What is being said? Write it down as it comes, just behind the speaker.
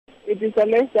It is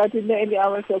alleged that in the early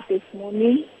hours of this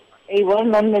morning, a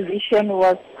well-known musician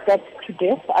was stabbed to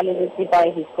death, allegedly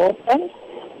by his girlfriend.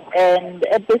 And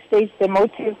at this stage, the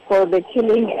motive for the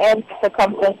killing and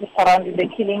circumstances surrounding the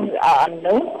killing are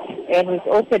unknown. And it's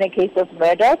also in a case of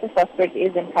murder. The suspect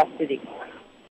is in custody.